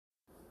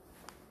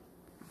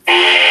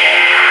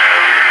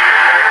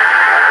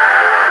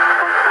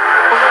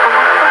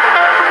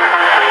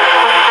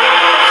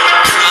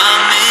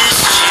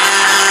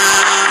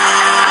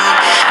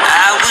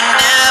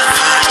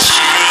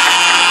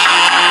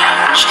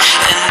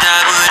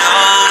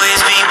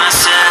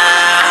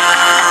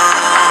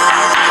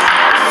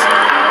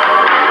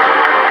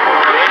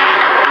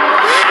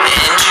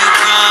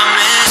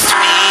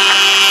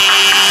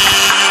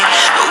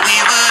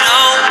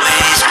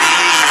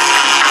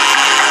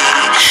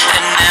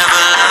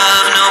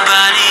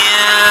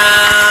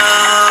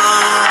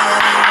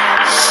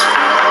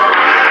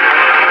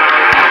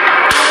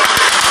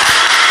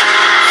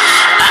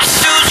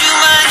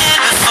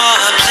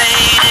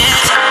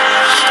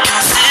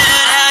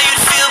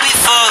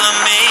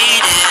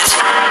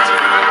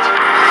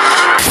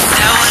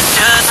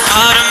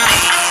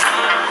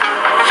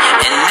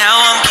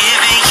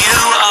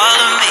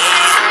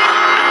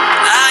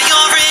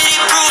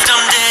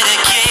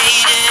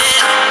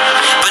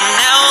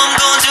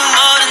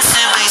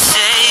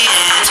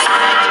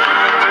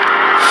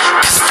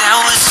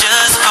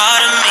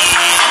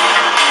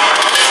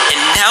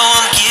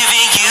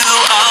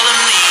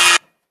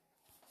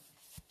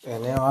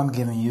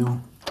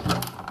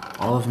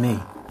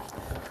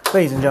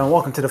Ladies and gentlemen,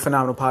 welcome to the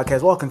Phenomenal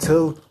Podcast. Welcome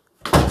to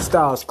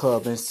Styles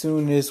Club. And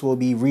soon this will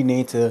be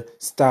renamed to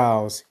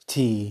Styles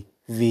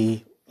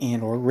TV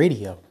and or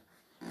Radio.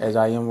 As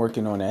I am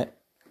working on that.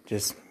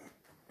 Just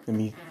let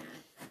me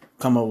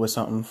come up with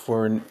something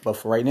but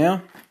for right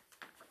now,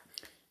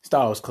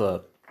 Styles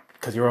Club.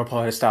 Because you're all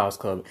part of the Styles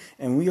Club.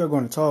 And we are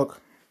going to talk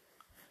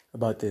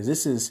about this.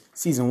 This is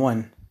season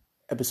 1,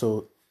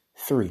 episode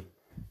 3.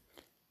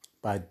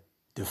 By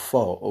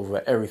default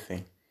over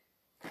everything.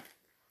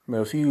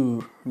 But if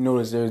you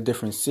notice, there's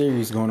different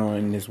series going on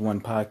in this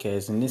one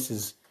podcast, and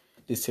this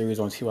series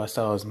on T.Y.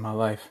 Styles, My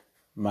Life,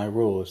 My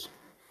Rules.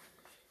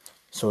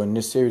 So in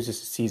this series,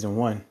 this is season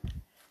 1,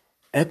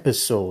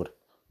 episode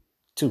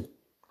 2,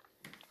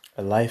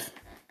 A Life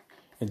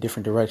in a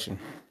Different Direction.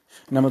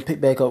 And I'm going to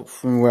pick back up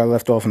from where I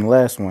left off in the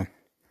last one.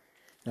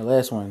 The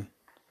last one,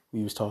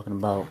 we was talking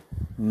about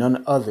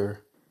none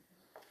other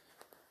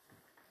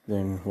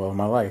than,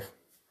 my life.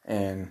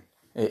 And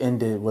it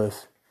ended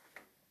with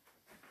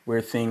where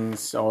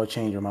things all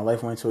changed. My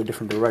life went to a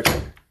different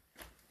direction.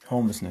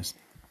 Homelessness.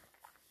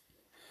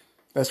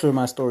 That's where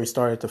my story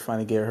started to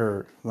finally get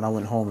heard, when I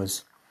went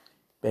homeless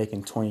back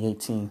in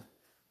 2018.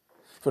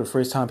 For the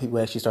first time, people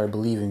actually started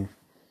believing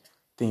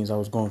things I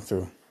was going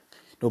through.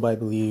 Nobody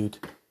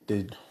believed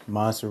the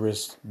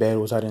monstrous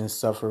battles I didn't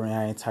suffer in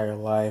my entire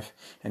life,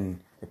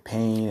 and the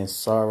pain and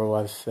sorrow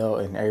I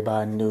felt, and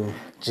everybody I knew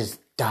just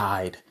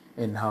died,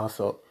 and how I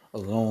felt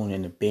alone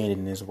and abandoned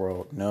in this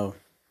world. No.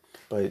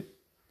 But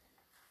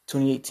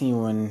 2018,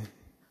 when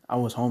I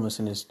was homeless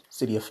in this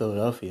city of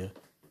Philadelphia,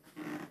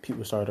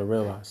 people started to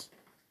realize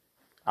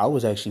I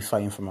was actually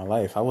fighting for my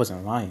life. I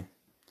wasn't lying.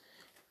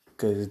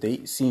 Because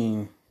they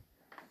seen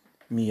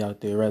me out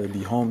there rather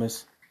be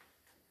homeless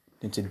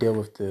than to deal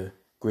with the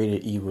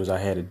greater evils I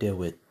had to deal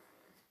with.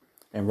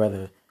 And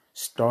rather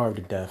starve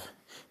to death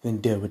than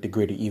deal with the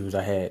greater evils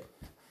I had.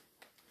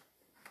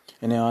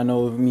 And now I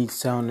know me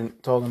talking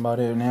about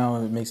it now,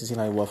 it makes it seem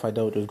like, if I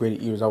dealt with those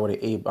greater evils, I would have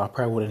ate. I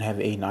probably wouldn't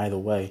have eaten either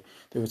way.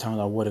 There were times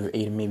I would have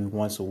eaten maybe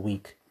once a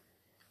week.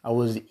 I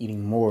was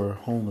eating more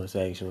homeless,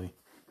 actually.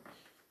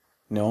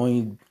 And the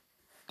only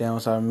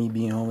downside of me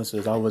being homeless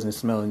is I wasn't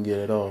smelling good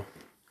at all.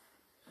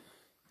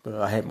 But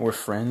I had more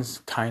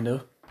friends, kind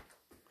of.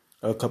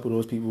 A couple of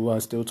those people who I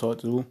still talk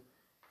to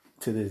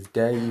this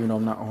day, even though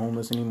I'm not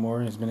homeless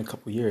anymore. It's been a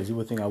couple of years. You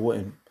would think I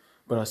wouldn't.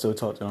 But I still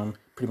talk to them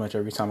pretty much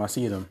every time I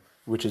see them,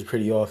 which is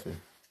pretty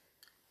often.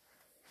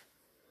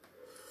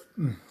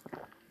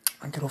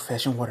 I get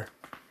old-fashioned water.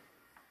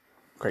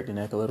 Crack the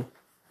neck a little.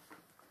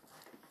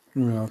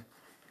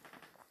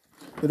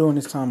 But during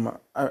this time,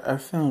 I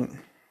found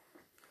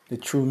the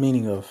true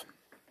meaning of,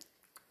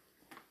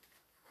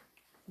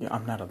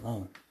 I'm not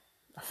alone.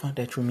 I found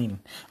that true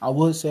meaning. I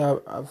would say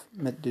I've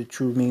met the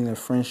true meaning of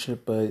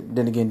friendship, but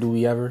then again, do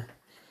we ever?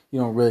 You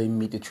don't really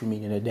meet the true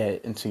meaning of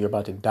that until you're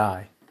about to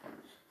die.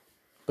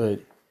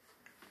 But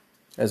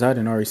as I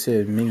done already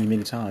said many,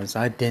 many times,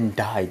 I didn't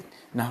die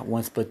not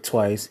once but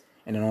twice,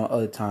 and then on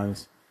other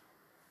times,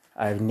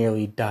 I've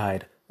nearly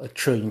died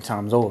 1,000,000,000,000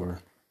 times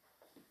over.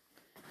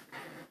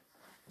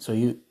 So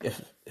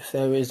if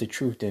that is the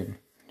truth, then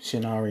you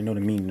should already know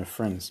the meaning of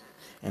friends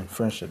and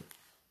friendship.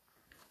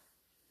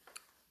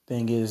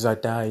 Thing is, I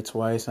died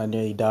twice. I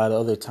nearly died the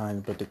other time,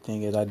 but the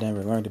thing is, I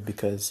never learned it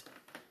because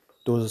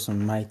those are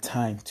my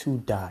time to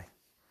die.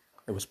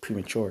 It was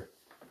premature.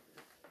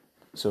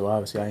 So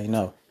obviously, I didn't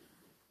know.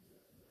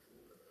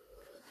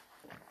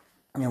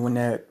 And when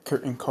that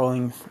curtain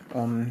calling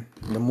on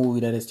the movie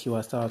that is T.Y.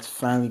 Styles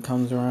finally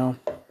comes around,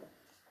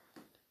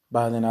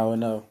 by then I will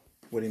know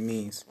what it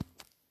means.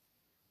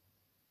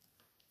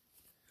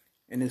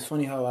 And it's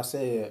funny how I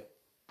say it.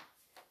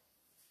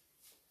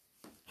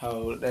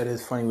 How that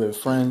is funny with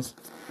friends.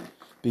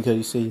 Because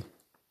you see,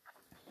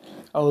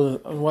 I was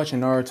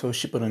watching Naruto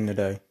Shippuden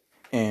today.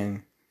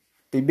 And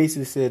they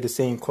basically said the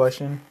same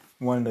question.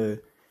 One of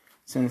the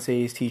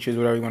senseis, teachers,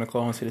 whatever you want to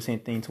call him, said the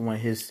same thing to one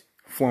of his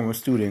former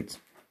students.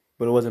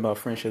 But it wasn't about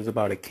friendship, it was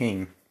about a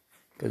king.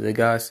 Because the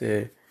guy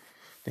said,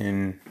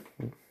 then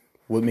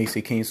what makes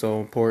the king so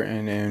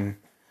important, and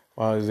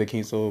why is the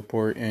king so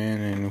important,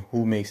 and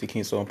who makes the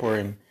king so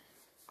important,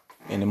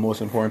 and the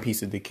most important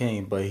piece is the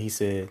king. But he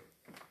said,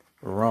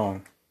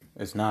 wrong,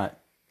 it's not.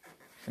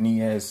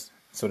 And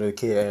so the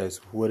kid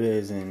asked, what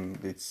is, and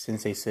the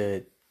sensei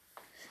said,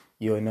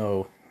 you'll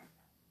know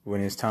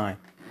when it's time.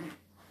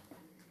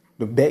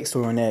 The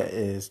backstory on that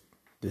is,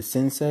 the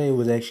sensei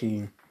was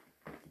actually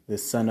the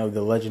son of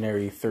the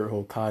legendary third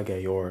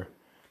Hokage, or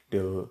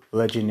the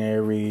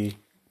legendary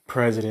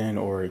president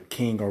or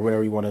king, or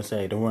whatever you want to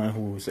say, the one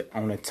who was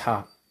on the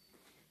top.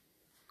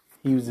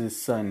 He was the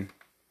son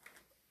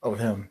of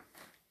him.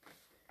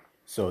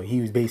 So he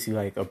was basically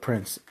like a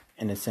prince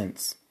in a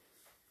sense.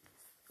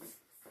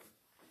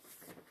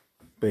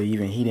 But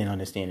even he didn't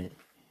understand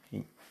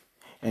it.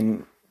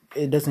 And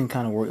it doesn't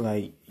kind of work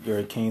like you're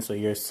a king, so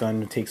your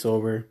son takes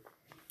over.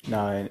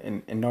 Nah,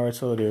 in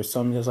Naruto, there's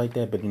some just like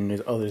that, but then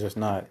there's others that's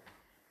not.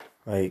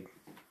 Like,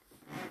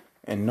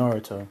 in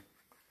Naruto,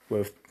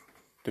 with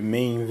the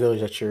main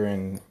village that you're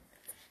in,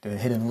 the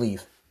Hidden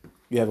Leaf,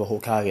 you have a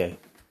Hokage.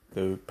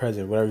 the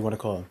president, whatever you want to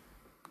call him.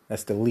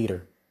 That's the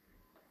leader.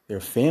 Their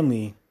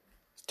family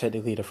is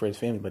technically the first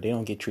family, but they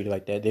don't get treated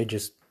like that. They're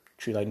just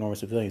treated like normal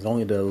civilians.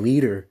 Only the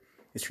leader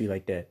is treated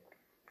like that.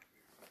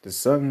 The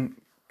son,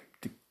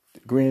 the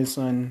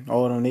grandson,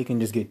 all of them, they can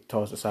just get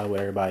tossed aside with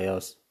everybody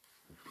else.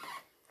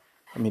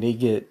 I mean, they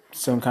get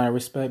some kind of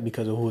respect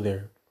because of who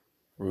their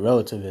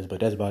relative is, but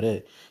that's about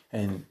it.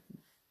 And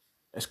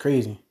that's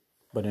crazy.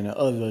 But in the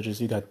other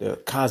villages, you got the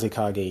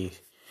Kazekage,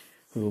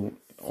 who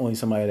only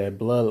somebody of that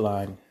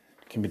bloodline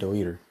can be the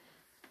leader.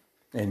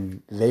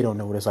 And they don't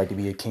know what it's like to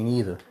be a king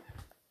either.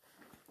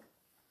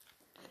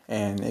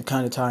 And it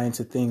kind of ties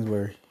into things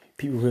where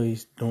people really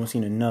don't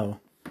seem to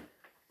know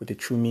what the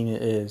true meaning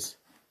is.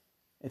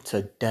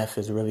 Until death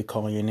is really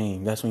calling your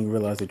name. That's when you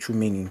realize the true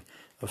meaning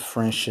of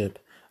friendship,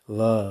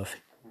 love,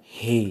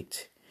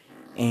 hate,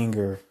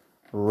 anger,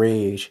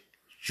 rage,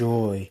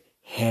 joy,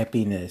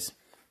 happiness,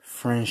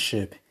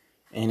 friendship,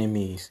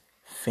 enemies,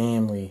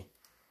 family.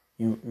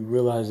 You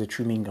realize the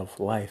true meaning of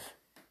life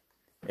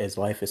as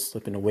life is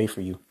slipping away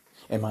from you.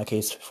 In my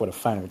case, for the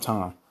final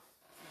time.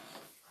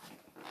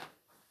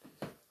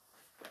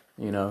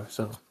 You know,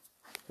 so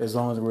as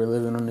long as we're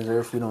living on this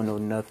earth, we don't know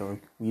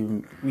nothing.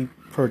 We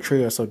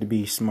portray ourselves to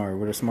be smart.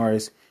 We're the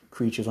smartest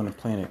creatures on the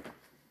planet.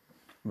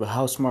 But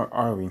how smart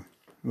are we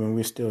when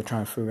we're still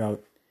trying to figure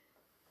out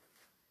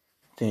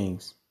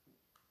things?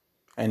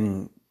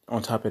 And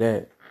on top of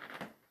that,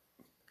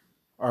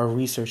 our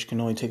research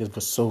can only take us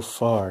but so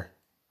far.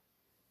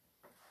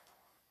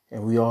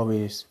 And we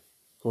always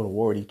go to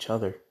war with each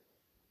other.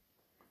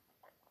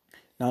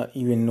 Not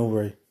even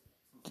over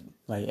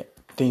like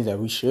things that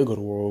we should go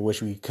to war with,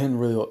 which we couldn't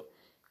really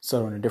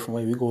settle in a different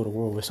way. We go to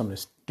war with some of the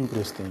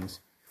stupidest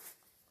things.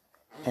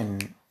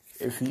 And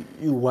if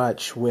you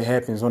watch what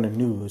happens on the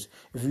news,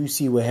 if you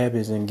see what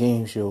happens in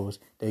game shows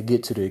that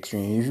get to the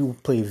extreme, if you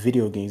play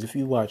video games, if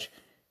you watch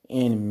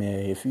anime,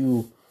 if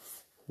you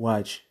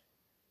watch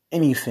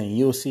anything,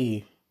 you'll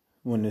see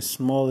when the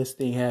smallest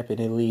thing happens,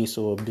 it leads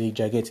to a big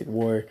gigantic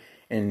war.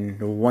 And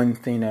the one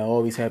thing that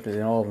always happens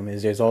in all of them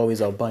is there's always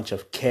a bunch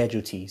of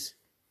casualties.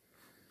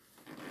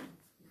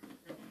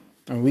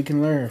 And we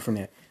can learn from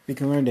that. We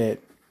can learn that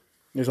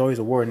there's always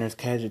a war and there's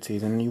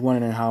casualties. And you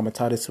wondering how I'm going to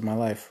tie this to my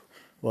life.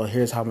 Well,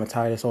 here's how I'm going to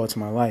tie this all to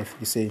my life.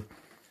 You see,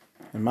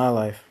 in my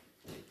life,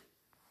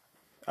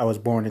 I was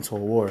born into a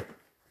war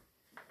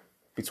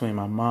between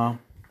my mom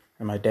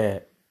and my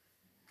dad.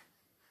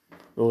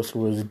 Those who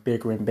was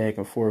bickering back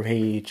and forth,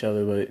 hated each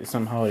other, but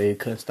somehow they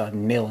couldn't stop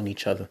nailing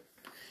each other.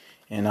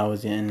 And I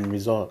was the end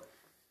result.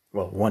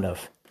 Well, one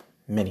of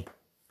many.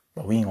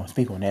 But we ain't going to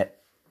speak on that.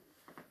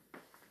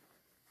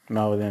 And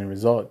I was the end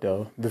result,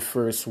 though. The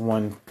first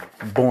one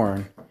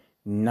born,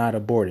 not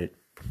aborted.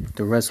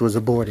 The rest was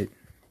aborted.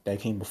 That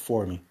came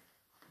before me.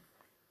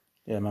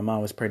 Yeah, my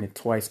mom was pregnant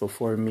twice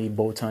before me.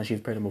 Both times she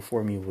was pregnant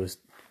before me was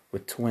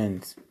with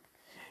twins.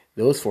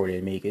 Those 4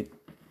 didn't make it.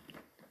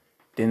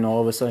 Then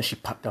all of a sudden she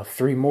popped out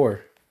 3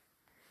 more.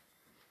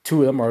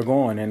 2 of them are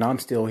gone and I'm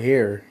still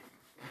here.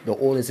 The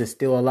oldest is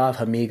still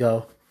alive,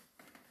 amigo.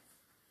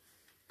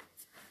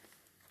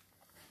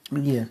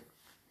 But yeah.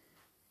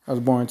 I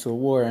was born into a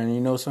war and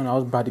you know something, I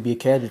was about to be a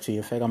casualty.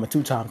 In fact, I'm a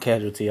 2-time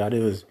casualty. I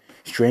was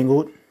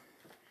strangled.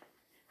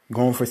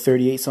 Going for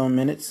 38 some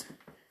minutes.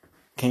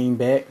 Came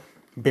back.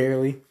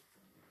 Barely.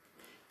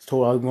 Was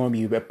told I was going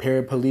to be a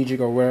paraplegic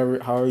or whatever,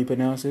 however you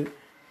pronounce it.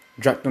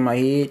 Dropped on my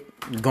head.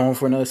 Going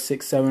for another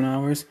 6-7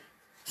 hours.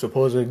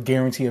 Supposed to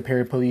guarantee a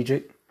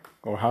paraplegic.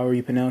 Or however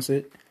you pronounce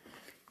it.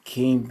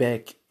 Came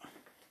back.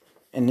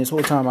 And this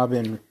whole time I've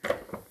been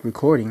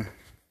recording,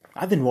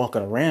 I've been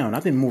walking around.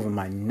 I've been moving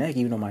my neck,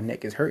 even though my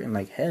neck is hurting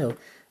like hell.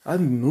 I've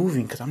been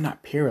moving because I'm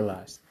not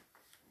paralyzed.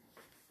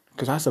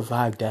 Because I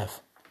survived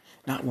death.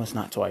 Not once,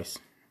 not twice.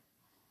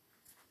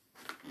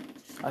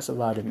 I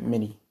survived it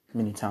many,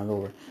 many times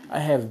over. I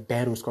have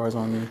battle scars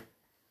on me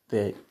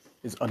that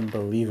is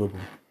unbelievable.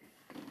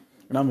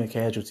 And I'm a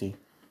casualty.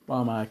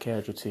 Why am I a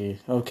casualty?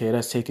 Okay,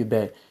 let's take it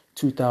back.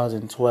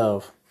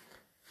 2012.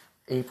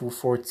 April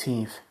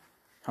 14th.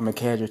 I'm a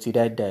casualty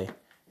that day.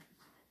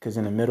 Because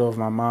in the middle of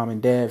my mom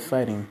and dad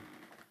fighting,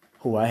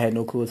 who I had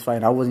no clue was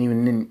fighting. I wasn't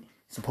even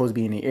supposed to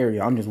be in the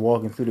area. I'm just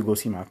walking through to go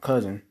see my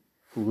cousin,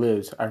 who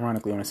lives,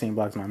 ironically, on the same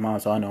block as my mom.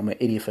 So I know I'm an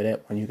idiot for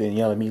that one. You can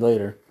yell at me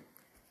later.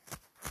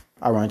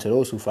 I run into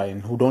those who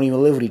fighting, who don't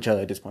even live with each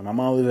other at this point. My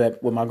mom lives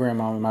with my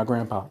grandma and my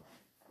grandpa.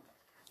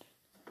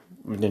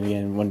 And then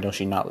again, when does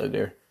she not live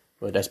there?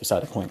 But that's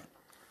beside the point.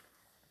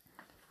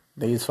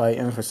 They was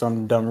fighting for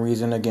some dumb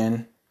reason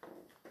again.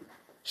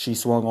 She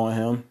swung on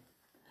him.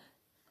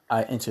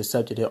 I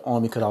intercepted it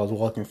only because I was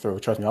walking through.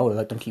 Trust me, I would have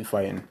let them keep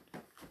fighting.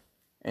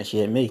 And she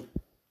hit me.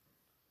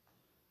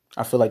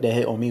 I feel like that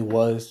hit on me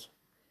was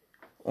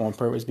on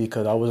purpose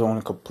because I was on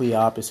the complete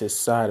opposite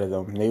side of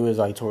them. They was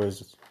like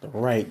towards the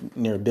right,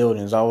 near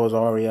buildings. I was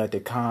already at the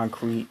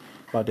concrete,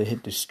 about to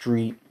hit the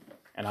street,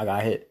 and I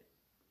got hit.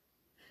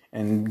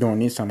 And during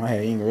this time, I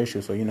had anger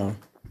issues, so, you know,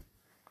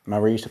 my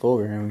rage took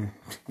over. And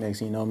next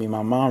thing you know, me and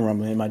my mom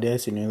rumbling, and my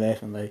dad sitting there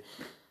laughing like,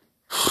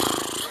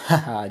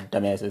 haha,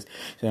 dumbasses.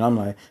 So I'm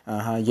like,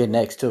 you're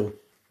next too.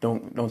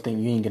 Don't think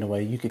you ain't getting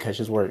away. You could catch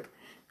his work.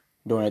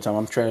 During that time,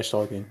 I'm trash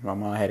talking. My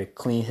mom had a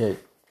clean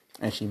hit,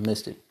 and she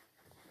missed it.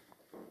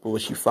 But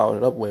what she followed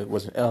it up with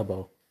was an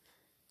elbow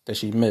that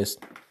she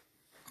missed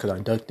because I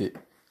ducked it.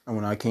 And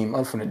when I came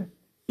up from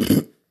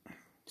the,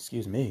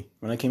 excuse me,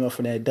 when I came up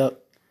from that duck,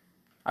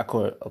 I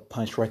caught a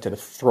punch right to the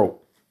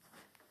throat.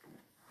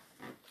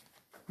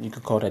 You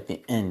could call that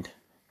the end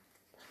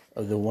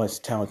of the once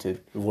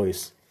talented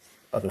voice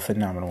of the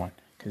phenomenal one.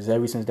 Because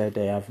ever since that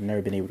day, I've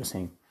never been able to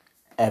sing.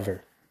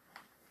 Ever.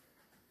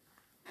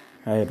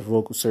 I had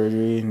vocal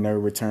surgery, never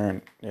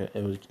returned.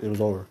 It was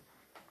over.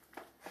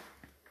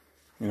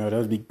 You know, that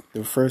was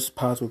the first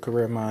possible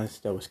career of mine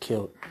that was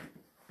killed.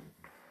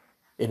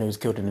 And it was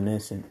killed in an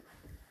instant.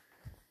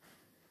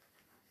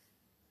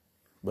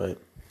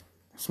 But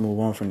let's move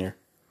on from there.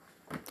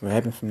 What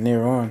happened from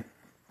there on,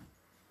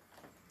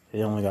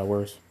 it only got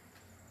worse.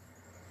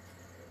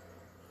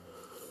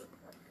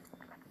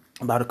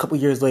 About a couple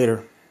years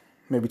later,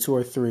 maybe 2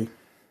 or 3,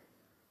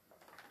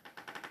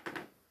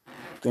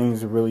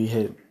 things really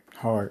hit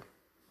hard.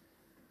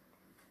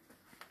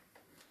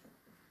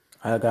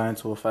 I got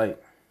into a fight.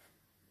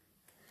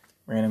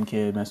 Random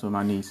kid messing with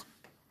my niece.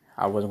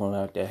 I wasn't going to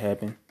let that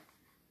happen.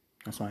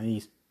 That's my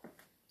niece.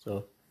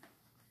 So,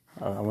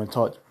 I went and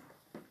talked.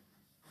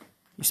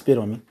 He spit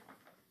on me.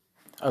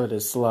 I let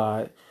it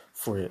slide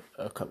for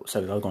a couple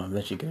seconds. I was going to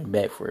let you get him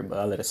back for it, but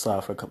I let it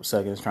slide for a couple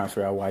seconds trying to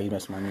figure out why he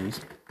messed with my niece.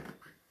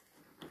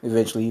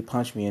 Eventually, he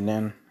punched me, and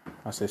then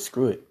I said,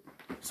 screw it.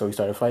 So we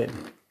started fighting.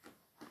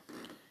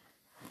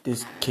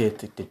 This kid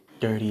took the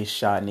dirtiest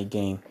shot in the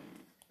game.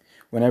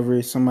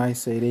 Whenever somebody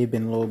say they've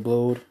been low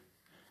blowed,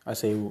 I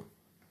say,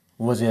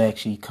 was it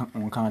actually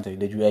on contact?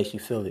 Did you actually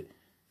feel it?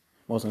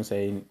 Most of them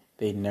say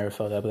they never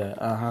felt that, but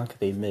because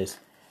they missed.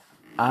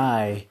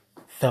 I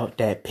felt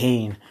that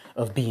pain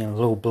of being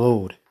low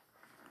blowed.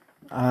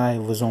 I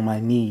was on my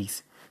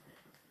knees,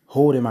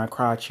 holding my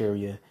crotch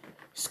area,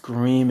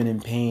 screaming in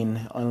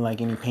pain, unlike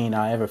any pain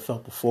I ever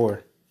felt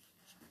before.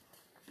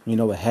 You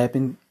know what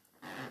happened?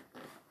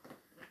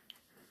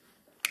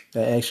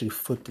 That actually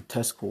flipped the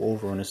testicle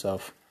over on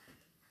itself.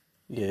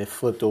 Yeah, it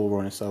flipped over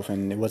on itself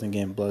and it wasn't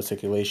getting blood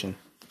circulation.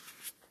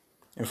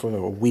 And for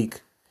a week,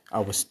 I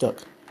was stuck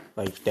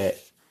like that.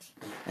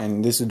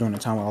 And this is during the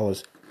time I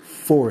was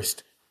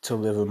forced to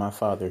live with my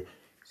father.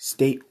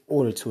 State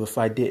ordered to. If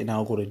I didn't,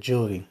 I'll go to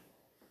jail.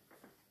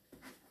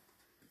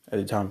 At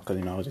the time,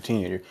 because, I was a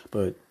teenager.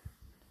 But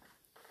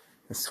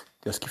let's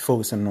keep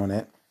focusing on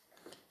that.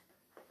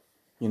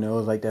 It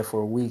was like that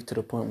for a week to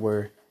the point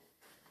where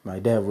my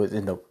dad would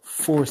end up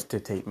forced to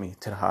take me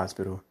to the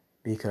hospital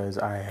because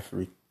I have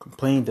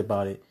complained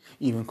about it,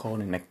 even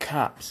calling the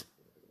cops.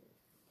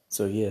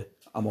 So, yeah,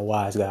 I'm a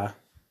wise guy.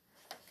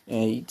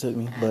 And he took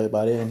me, but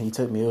by then he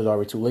took me, it was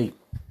already too late.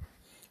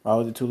 Why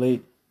was it too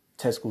late?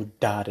 Testicle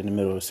died in the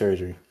middle of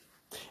surgery.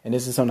 And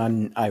this is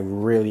something I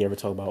rarely ever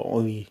talk about.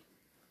 Only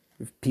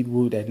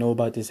people that know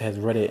about this has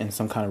read it in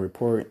some kind of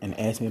report and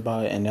asked me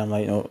about it. And I'm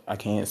like, no, I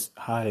can't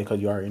hide it because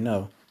you already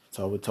know.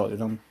 So I would talk to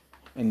them.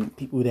 And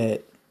people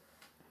that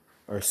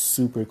are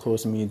super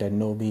close to me, that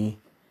know me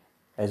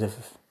as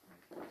if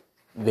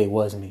they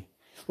was me.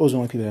 Those are the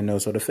only people that know.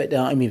 So the fact that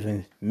I'm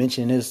even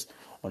mentioning this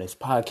on this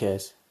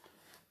podcast,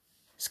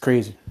 it's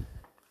crazy.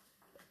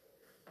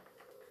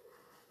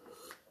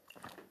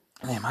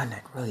 Man, my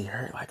neck really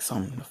hurt like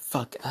something the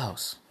fuck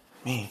else.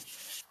 Man,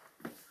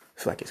 I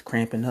feel like it's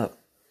cramping up.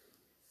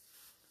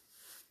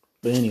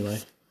 But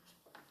anyway,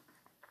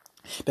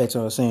 back to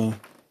what I was saying.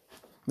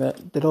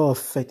 That all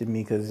affected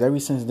me because ever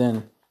since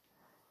then,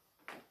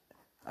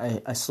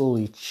 I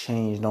slowly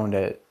changed on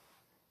that.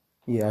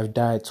 Yeah, I've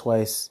died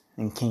twice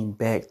and came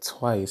back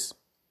twice.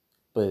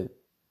 But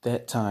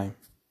that time,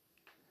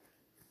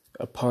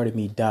 a part of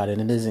me died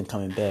and it isn't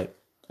coming back.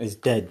 It's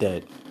dead.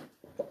 That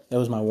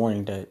was my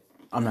warning that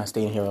I'm not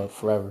staying here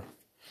forever.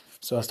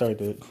 So I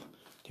started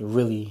to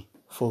really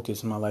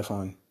focus my life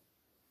on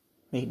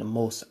making the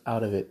most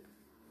out of it.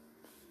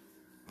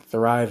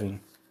 Thriving.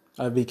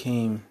 I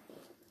became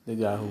the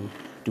guy who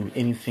do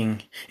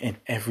anything and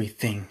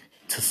everything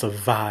to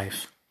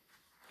survive.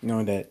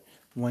 Knowing that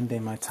one day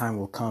my time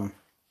will come.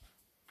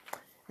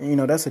 And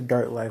that's a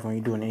dark life when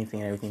you're doing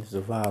anything and everything to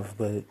survive.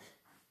 But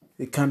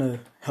it kind of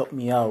helped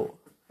me out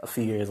a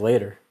few years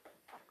later.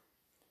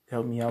 It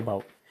helped me out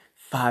about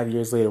 5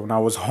 years later when I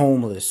was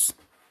homeless.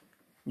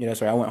 Yeah,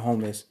 that's right. I went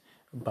homeless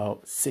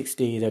about 6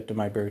 days after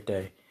my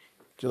birthday.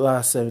 July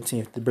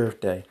 17th, the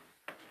birthday.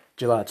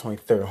 July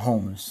 23rd,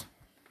 homeless.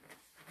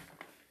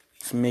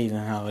 It's amazing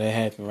how that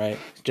happened, right?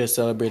 Just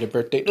celebrated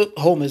birthday.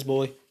 Homeless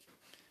boy.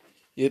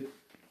 Yep.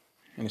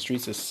 In the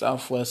streets of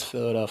Southwest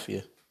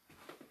Philadelphia.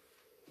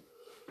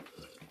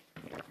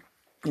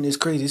 And it's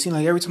crazy. It seems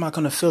like every time I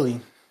come to Philly,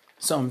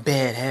 something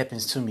bad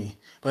happens to me.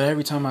 But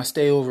every time I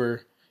stay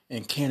over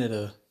in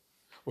Canada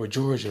or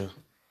Georgia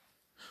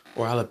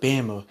or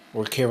Alabama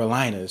or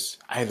Carolinas,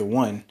 either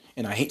one,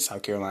 and I hate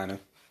South Carolina,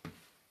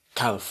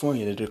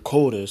 California, the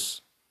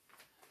Dakotas,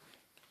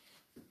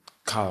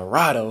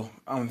 Colorado,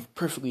 I'm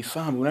perfectly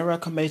fine. But whenever I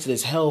come back to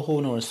this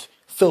hellhole known as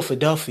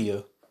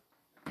Philadelphia,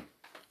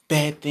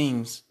 bad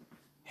things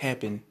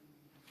happen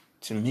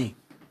to me.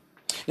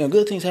 Now,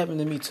 good things happened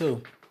to me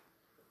too.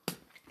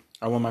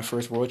 I won my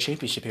first world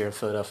championship here in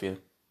Philadelphia.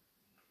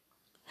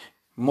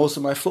 Most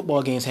of my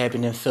football games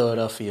happened in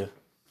Philadelphia.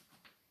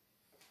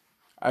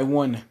 I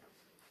won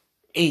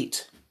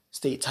 8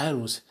 state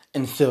titles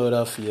in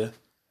Philadelphia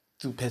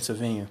through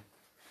Pennsylvania.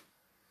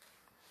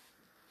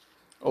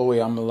 Oh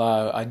wait, I'm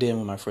alive. I didn't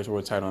win my first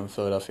world title in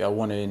Philadelphia. I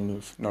won it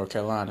in North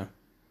Carolina.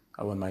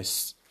 I won my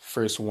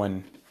first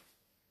one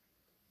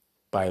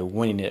by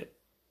winning it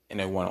in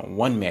a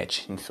one-on-one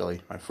match in Philly.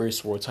 My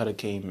first world title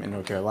came in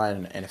North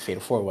Carolina in a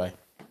fatal 4-way.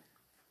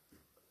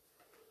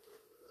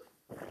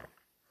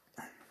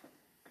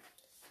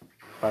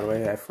 By the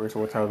way, that first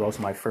world title was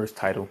also my first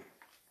title.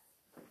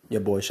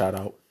 Your boy, shout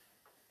out.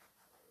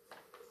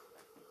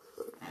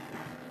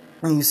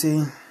 And you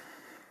see,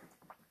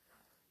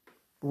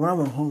 when I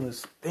went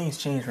homeless, things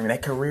changed for me.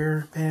 That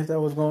career path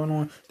that was going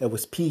on, that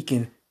was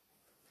peaking,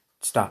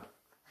 stopped.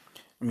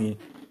 I mean,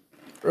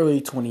 early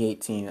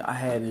 2018, I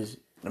had this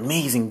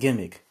amazing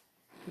gimmick.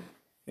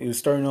 It was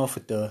starting off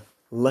with the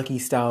Lucky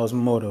Styles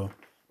motto,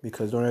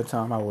 because during that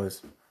time I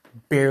was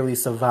barely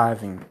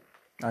surviving.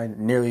 I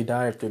nearly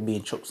died after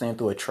being chokeslammed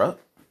through a truck.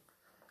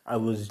 I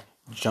was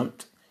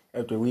jumped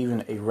after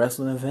leaving a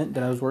wrestling event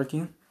that I was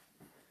working.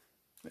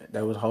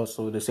 That was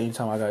also the same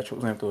time I got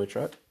chokeslammed through a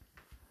truck.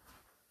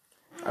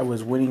 I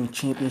was winning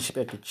championship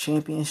after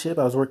championship.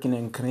 I was working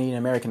in Canadian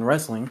American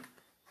Wrestling,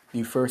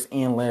 the first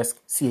and last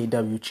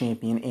CAW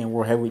champion and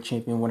World Heavyweight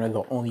champion, winner of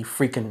the only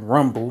freaking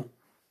Rumble.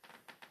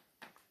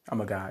 I'm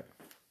a god.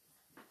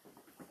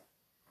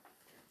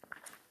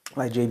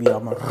 Like JB,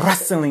 I'm a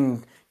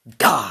wrestling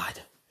god.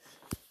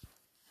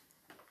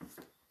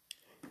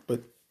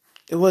 But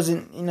it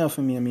wasn't enough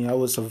for me. I mean, I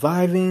was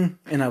surviving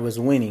and I was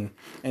winning.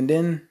 And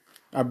then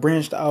I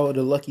branched out of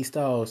the Lucky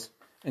Styles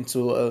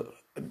into a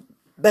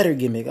better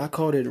gimmick. I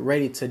called it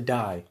Ready to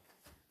Die.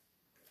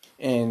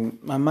 And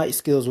my mic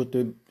skills with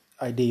the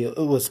idea,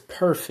 it was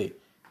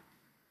perfect.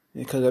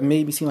 Because it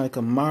made me seem like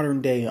a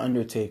modern day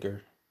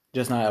Undertaker.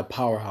 Just not a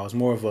powerhouse,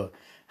 more of a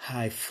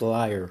high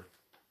flyer.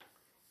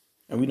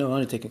 And we know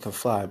Undertaker can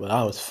fly, but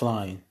I was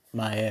flying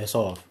my ass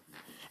off.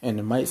 And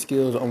the mic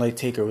skills on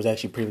Undertaker was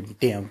actually pretty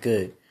damn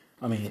good.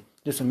 I mean,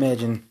 just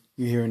imagine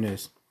you hearing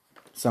this.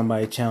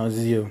 Somebody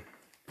challenges you.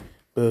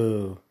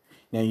 Boo.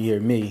 Now you hear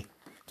me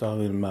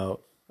talking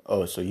about,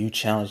 oh, so you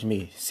challenged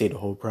me. Say the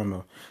whole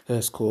promo.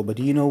 That's cool. But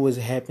do you know what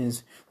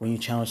happens when you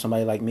challenge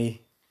somebody like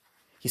me?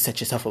 You set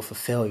yourself up for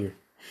failure.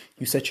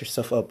 You set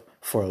yourself up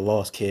for a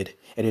loss, kid.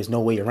 And there's no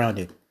way around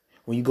it.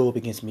 When you go up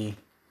against me,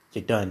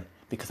 you're done.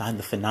 Because I'm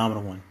the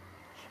phenomenal one.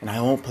 And I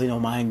won't play no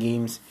mind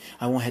games.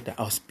 I won't have to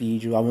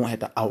outspeed you. I won't have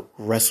to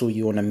out-wrestle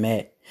you on the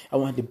mat. I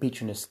won't have to beat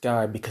you in the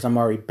sky because I'm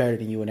already better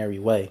than you in every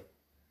way.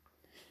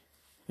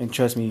 And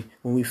trust me,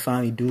 when we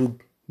finally do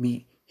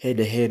meet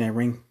head-to-head in that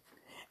ring,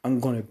 I'm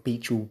going to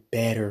beat you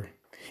better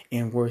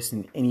and worse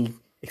than any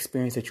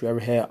experience that you ever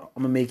had.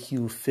 I'm going to make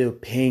you feel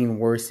pain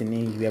worse than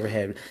any you ever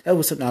had. That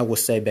was something I would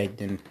say back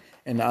then.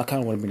 And I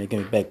kind of want to bring the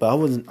gimmick back, but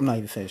I'm not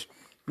even finished.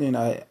 Then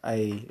I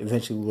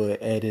eventually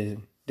would add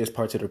in this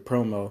part to the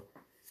promo.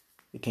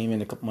 It came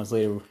in a couple months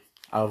later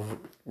out of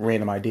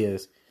random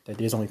ideas that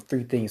there's only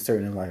 3 things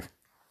certain in life.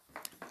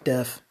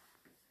 Death,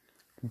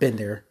 been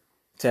there.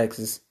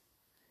 Texas,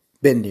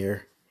 been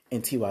there.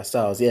 And T.Y.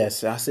 Styles.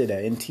 Yes, I said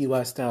that. And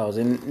T.Y. Styles.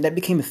 And that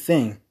became a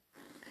thing.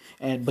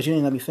 But you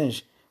didn't let me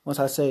finish. Once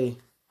I say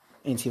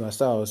in T.Y.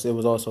 Styles, there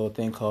was also a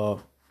thing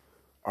called,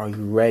 are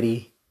you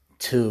ready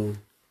to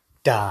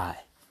die?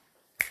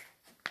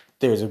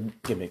 There's a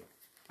gimmick.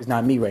 It's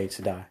not me ready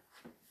to die.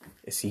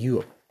 It's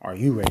you. Are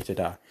you ready to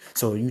die?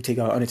 So you take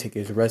out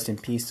Undertaker's rest in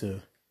peace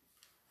to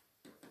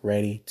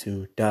ready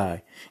to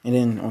die. And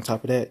then on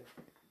top of that,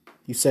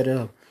 you set it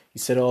up. You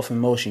set it off in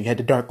motion. You had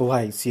the dark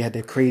lights. You had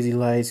the crazy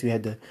lights. You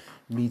had the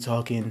me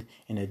talking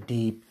in a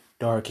deep,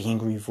 dark,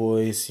 angry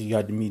voice. You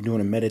got me doing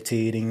the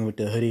meditating with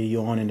the hoodie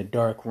on in the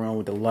dark room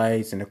with the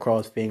lights and the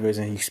crossed fingers,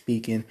 and he's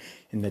speaking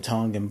in the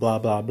tongue and blah,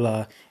 blah,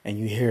 blah. And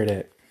you hear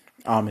that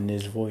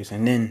ominous voice.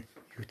 And then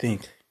you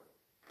think,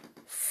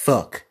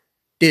 fuck,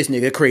 this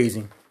nigga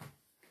crazy.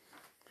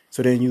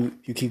 So then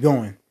you keep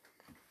going.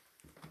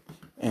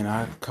 And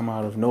I come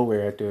out of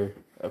nowhere after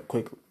a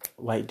quick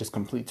light just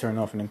complete turn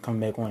off and then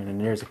come back on.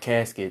 And there's a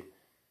casket.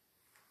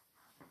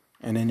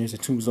 And then there's a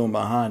tombstone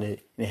behind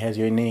it. And it has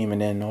your name.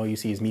 And then all you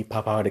see is me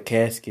pop out of the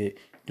casket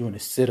doing a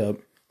sit-up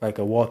like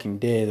a Walking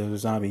Dead or a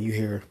zombie. You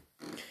hear,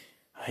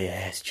 I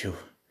asked you,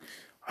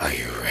 are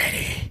you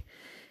ready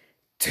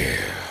to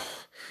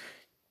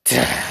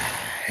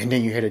die? And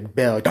then you hear the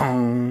bell,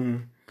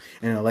 dong.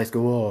 And then the lights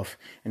go off.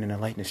 And then the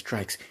lightning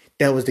strikes.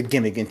 That was the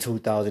gimmick in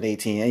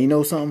 2018. And you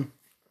know something?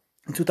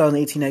 In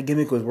 2018, that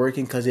gimmick was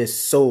working because it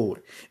sold.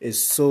 It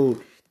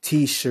sold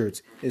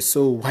t-shirts. It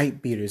sold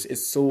white beaters. It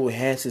sold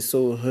hats. It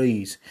sold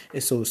hoodies.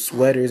 It sold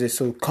sweaters. It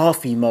sold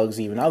coffee mugs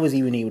even. I was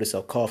even able to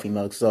sell coffee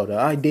mugs. So the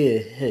idea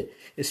hit.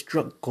 It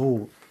struck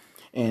gold.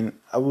 And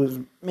I was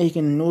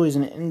making noise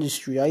in the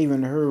industry. I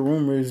even heard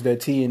rumors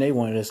that TNA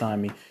wanted to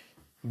sign me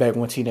back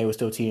when TNA was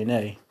still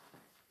TNA.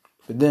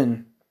 But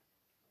then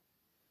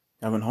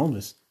I went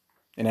homeless,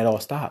 and that all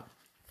stopped.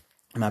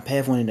 My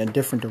path went in a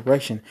different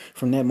direction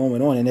from that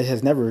moment on, and it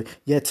has never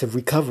yet to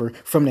recover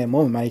from that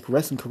moment. My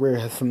wrestling career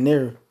has from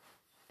there,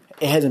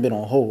 it hasn't been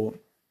on hold,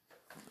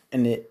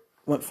 and it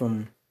went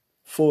from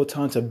full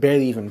time to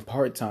barely even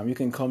part time. You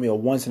can call me a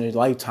once in a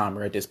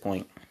lifetimer at this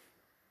point.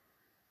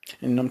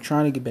 And I'm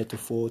trying to get back to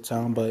full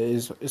time, but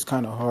it's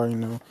kind of hard, you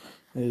know.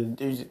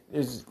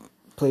 There's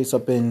a place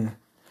up in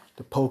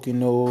the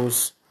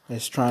Poconos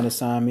that's trying to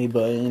sign me,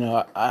 but you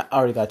know I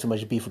already got too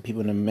much beef with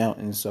people in the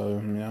mountains, so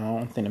you know, I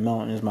don't think the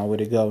mountain is my way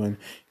to go. And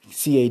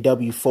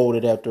CAW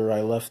folded after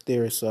I left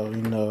there, so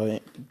you know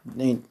it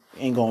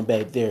ain't going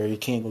back there. You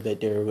can't go back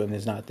there when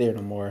it's not there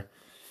no more.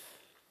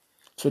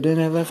 So then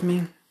that left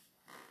me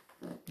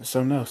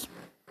something else.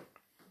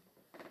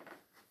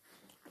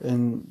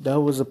 And that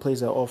was a place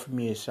that offered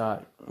me a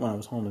shot when I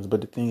was homeless.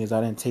 But the thing is,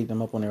 I didn't take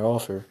them up on their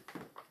offer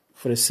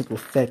for the simple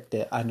fact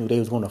that I knew they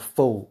was going to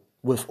fold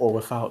with or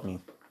without me.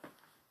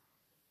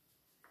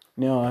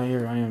 Now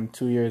here I am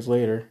 2 years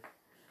later,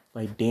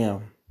 like,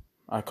 damn,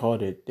 I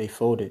called it. They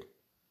folded.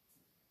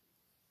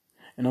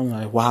 And I'm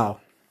like,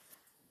 wow,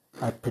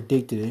 I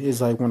predicted it.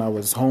 It's like when I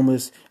was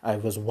homeless, I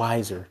was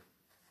wiser.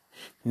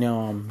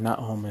 Now I'm not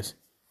homeless,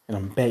 and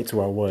I'm back to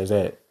where I was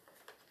at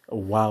a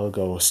while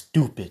ago,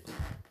 stupid.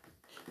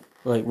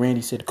 Like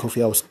Randy said to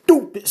Kofi, I was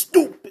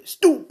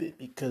stupid,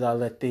 because I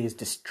let things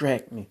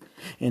distract me.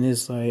 And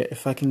it's like,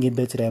 if I can get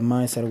back to that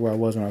mindset of where I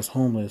was when I was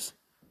homeless,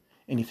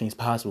 anything's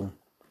possible.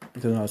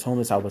 Because when I was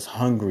homeless, I was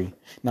hungry.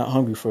 Not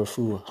hungry for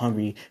food,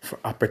 hungry for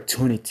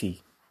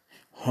opportunity.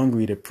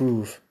 Hungry to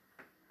prove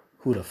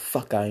who the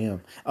fuck I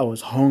am. I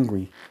was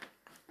hungry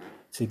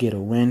to get a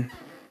win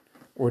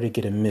or to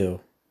get a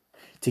meal.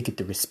 To get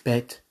the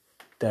respect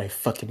that I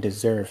fucking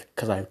deserve,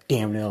 because I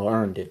damn near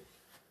earned it.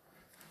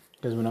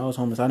 Because when I was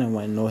homeless, I didn't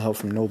want no help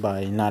from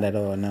nobody, not at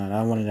all. No,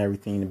 I wanted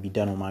everything to be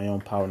done on my own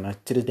power.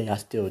 And to this day, I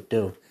still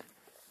do.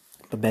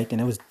 But back then,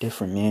 it was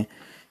different, man.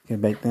 Because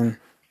back then,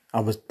 I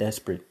was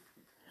desperate,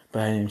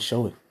 but I didn't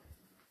show it.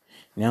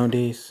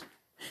 Nowadays,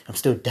 I'm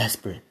still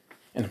desperate,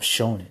 and I'm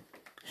showing it.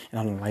 And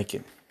I don't like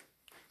it.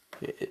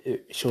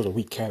 It shows a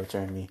weak character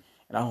in me,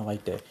 and I don't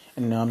like that.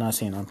 And no, I'm not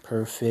saying I'm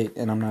perfect,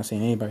 and I'm not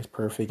saying anybody's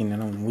perfect, and that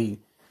I'm weak.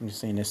 I'm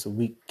just saying that's a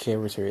weak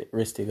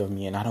characteristic of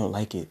me, and I don't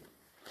like it.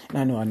 And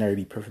I know I'll never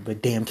be perfect,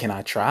 but damn, can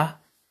I try?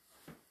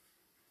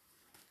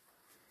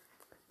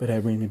 But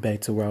that brings me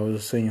back to where I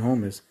was saying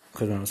homeless.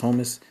 Because when I was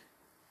homeless,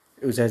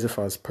 it was as if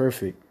I was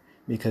perfect.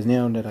 Because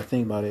now that I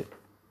think about it,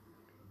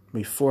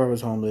 before I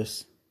was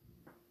homeless,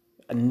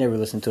 I never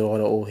listened to all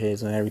the old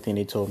heads and everything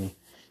they told me.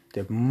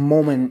 The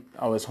moment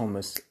I was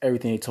homeless,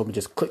 everything they told me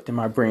just clicked in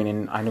my brain,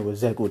 and I knew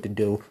exactly what to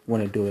do,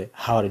 when to do it,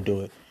 how to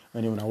do it.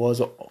 And then when I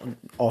was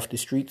off the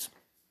streets,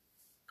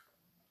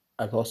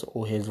 I lost the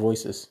old heads'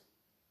 voices.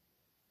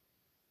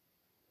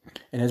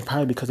 And it's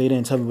probably because they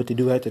didn't tell me what to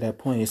do after that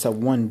point, except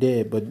one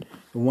did. But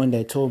the one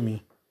that told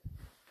me,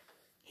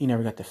 he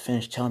never got to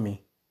finish telling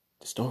me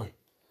the story.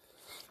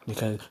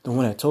 Because the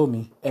one that told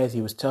me, as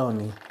he was telling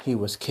me, he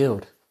was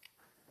killed.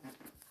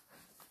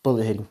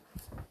 Bullet hit him.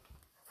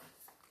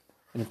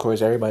 And of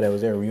course, everybody that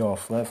was there, we all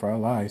fled for our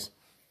lives,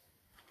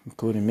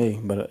 including me.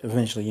 But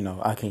eventually, you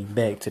know, I came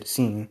back to the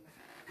scene,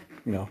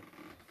 you know,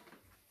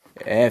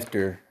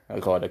 after I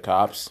called the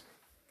cops.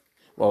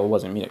 Well, it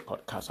wasn't me that called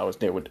the cops. I was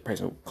there with the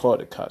person who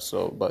called the cops.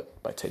 So,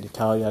 but by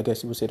technicality, I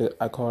guess you would say that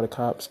I called the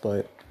cops,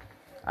 but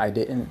I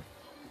didn't.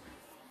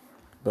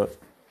 But,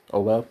 oh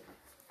well.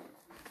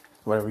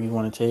 Whatever you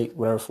want to take,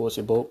 whatever floats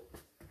your boat.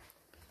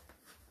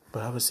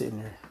 But I was sitting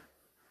there,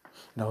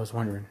 and I was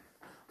wondering,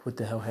 what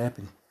the hell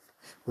happened?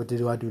 What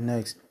do I do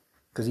next?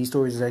 Because these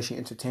stories is actually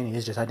entertaining.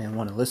 It's just I didn't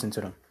want to listen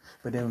to them.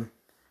 But then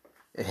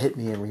it hit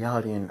me in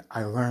reality, and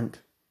I learned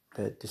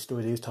that the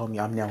stories they was telling me,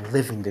 I'm now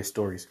living their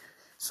stories.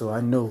 So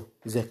I know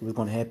exactly what's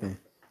going to happen,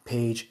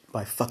 page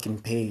by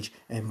fucking page,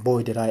 and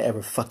boy did I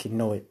ever fucking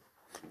know it.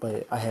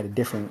 But I had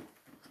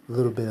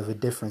little bit of a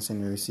difference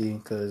in there, see,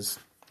 because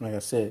like I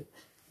said,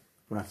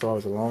 when I thought I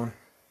was alone,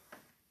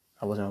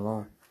 I wasn't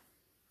alone.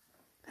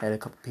 I had a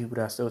couple people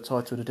that I still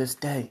talk to this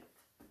day,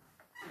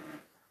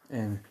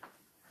 and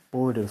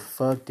boy, the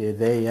fuck did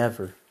they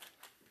ever.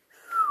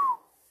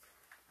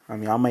 I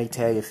mean, I might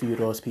tag a few of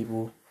those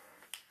people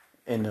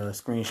in the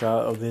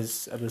screenshot of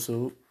this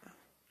episode.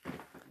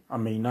 I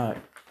may not.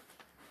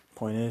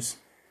 Point is,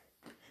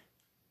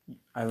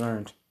 I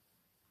learned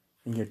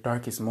in your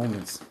darkest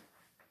moments,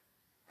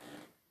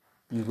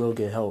 you will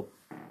get help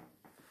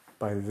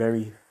by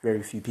very,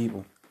 very few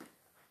people.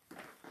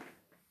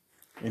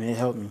 And it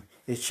helped me.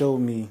 It showed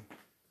me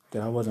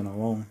that I wasn't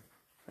alone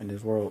in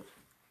this world.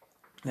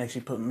 It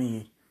actually put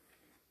me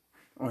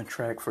on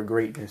track for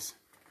greatness.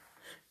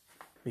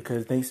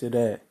 Because thanks to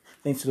that,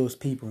 thanks to those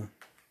people,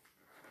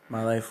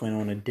 my life went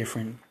on a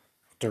different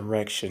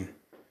direction.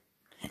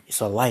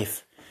 It's a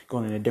life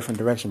going in a different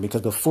direction.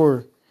 Because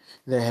before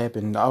that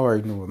happened, I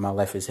already knew where my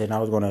life is heading. I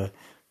was going to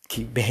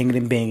keep banging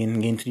and banging,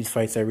 getting into these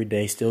fights every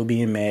day, still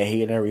being mad,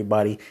 hating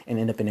everybody, and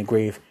end up in the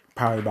grave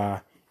probably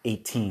by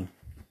 18.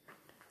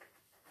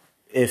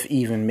 if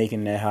even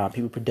making that high.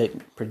 People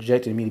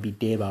projected me to be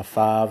dead by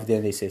 5.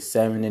 Then they said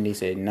 7. Then they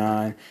said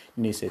 9.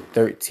 Then they said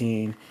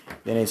 13.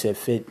 Then they said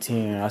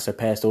 15. I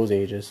surpassed those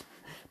ages.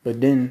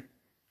 But then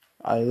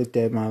I looked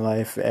at my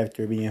life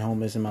after being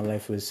homeless, and my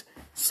life was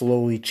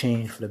slowly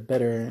changed for the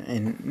better.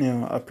 And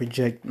now I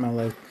project my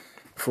life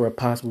for a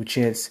possible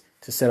chance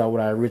to set out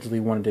what I originally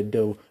wanted to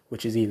do,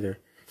 which is either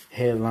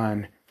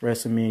headline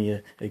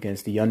WrestleMania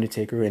against The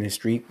Undertaker in his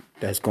streak,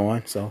 that's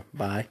gone, so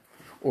bye,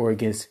 or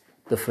against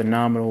the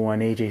phenomenal one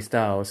AJ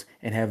Styles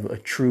and have a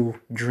true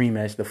dream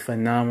match, the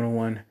phenomenal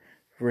one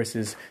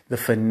versus the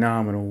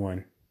phenomenal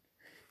one,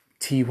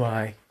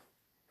 TY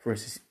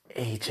versus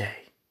AJ.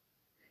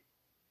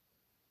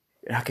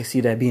 And I can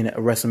see that being a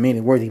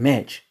WrestleMania worthy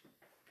match.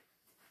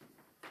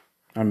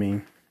 I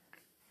mean,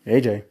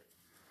 AJ,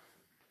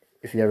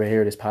 if you ever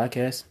hear this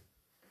podcast,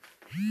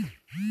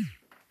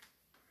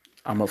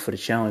 I'm up for the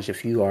challenge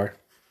if you are.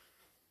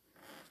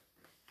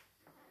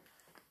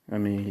 I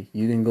mean,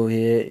 you can go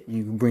ahead,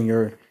 you can bring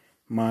your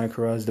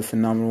moniker as the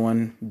phenomenal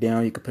one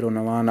down, you can put it on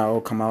the line,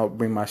 I'll come out,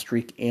 bring my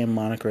streak and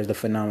moniker as the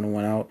phenomenal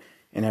one out,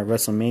 and at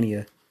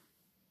WrestleMania,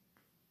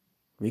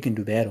 we can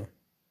do battle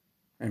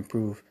and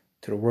prove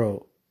to the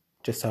world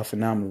just how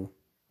phenomenal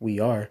we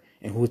are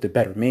and who's the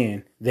better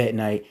man that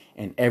night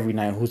and every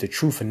night, who's the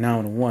true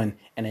phenomenal one,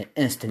 and an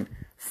instant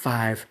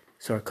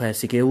 5-star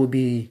classic. It will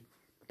be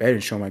better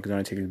than Shawn Michaels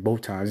Undertaker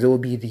both times. It will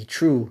be the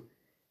true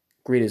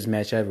greatest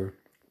match ever.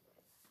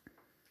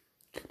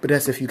 But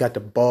that's if you got the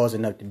balls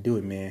enough to do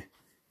it, man.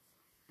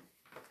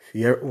 If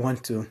you ever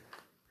want to,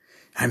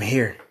 I'm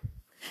here.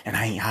 And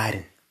I ain't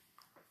hiding.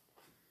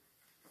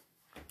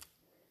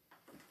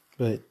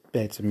 But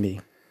back to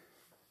me.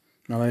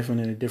 My life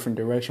went in a different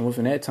direction.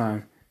 Within that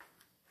time,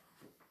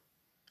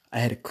 I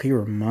had a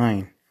clearer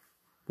mind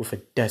with a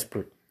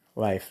desperate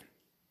life.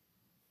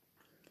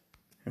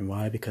 And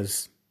why?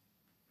 Because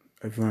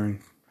I've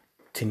learned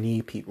to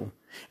need people.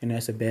 And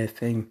that's a bad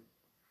thing.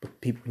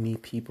 But people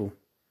need people.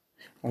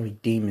 Only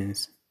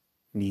demons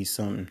need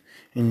something.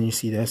 And you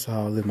see, that's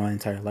how I live my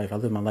entire life. I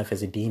live my life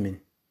as a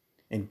demon.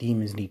 And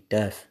demons need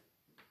death.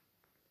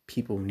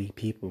 People need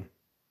people.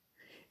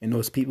 And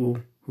those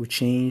people who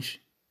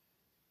change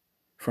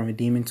from a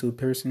demon to a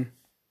person,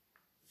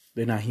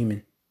 they're not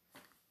human.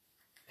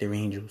 They're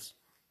angels.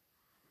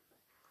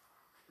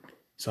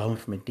 So I went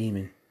from a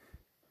demon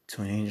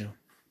to an angel.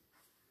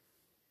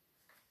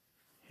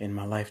 And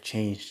my life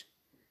changed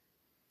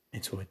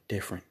into a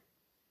different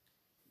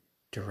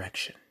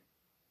direction.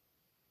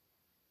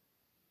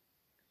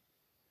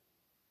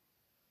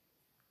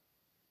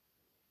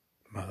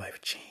 My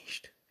life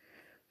changed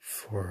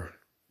for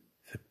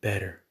the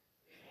better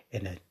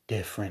in a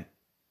different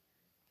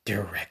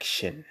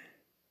direction.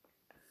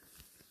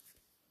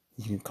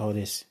 You can call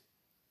this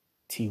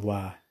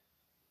TY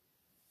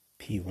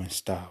P1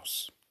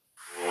 Styles.